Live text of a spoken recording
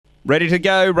Ready to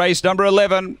go, race number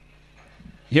 11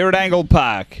 here at Angle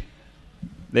Park.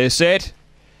 They're set.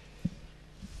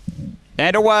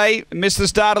 And away. Missed the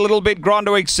start a little bit. Grand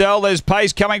to Excel. There's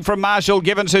pace coming from Marshall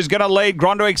Givens, who's going to lead.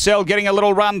 Grand to Excel getting a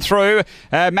little run through.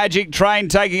 Magic Train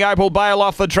taking Opal Bale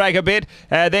off the track a bit.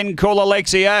 Then Cool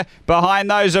Alexia. Behind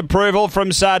those, approval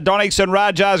from Sardonyx and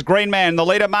Rajar's Green Man. The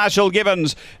leader, Marshall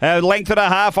Givens. Length and a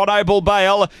half on Opal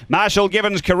Bale. Marshall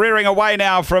Givens careering away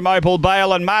now from Opal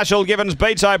Bale. And Marshall Givens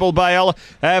beats Opal Bale.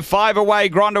 5 away,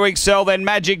 Grand to Excel. Then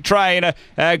Magic Train.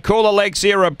 Cool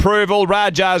Alexia, approval.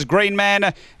 Rajar's Green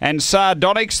Man. And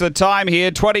Sardonyx, the time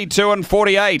here, 22 and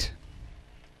 48.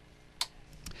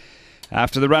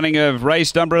 After the running of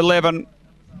race number 11,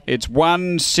 it's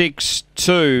 1, 6,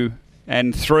 2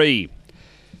 and 3.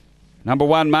 Number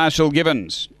 1, Marshall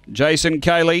Givens. Jason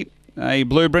Cayley, a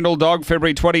blue brindle dog,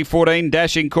 February 2014,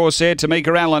 Dashing Corsair,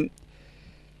 Tamika Allen.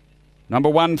 Number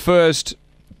 1 first.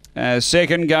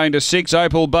 Second going to 6,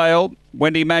 Opal Bale,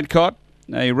 Wendy Madcott.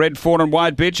 A red fawn and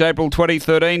white bitch, April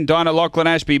 2013, Dinah Lachlan,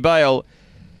 Ashby Bale.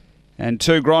 And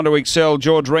 2, Grand to Excel,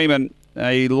 George Riemann,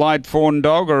 a light fawn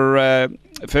dog, or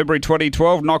February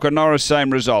 2012, Knocker Norris,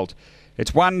 same result.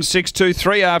 It's 1, 6, 2,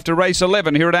 3 after race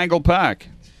 11 here at Angle Park.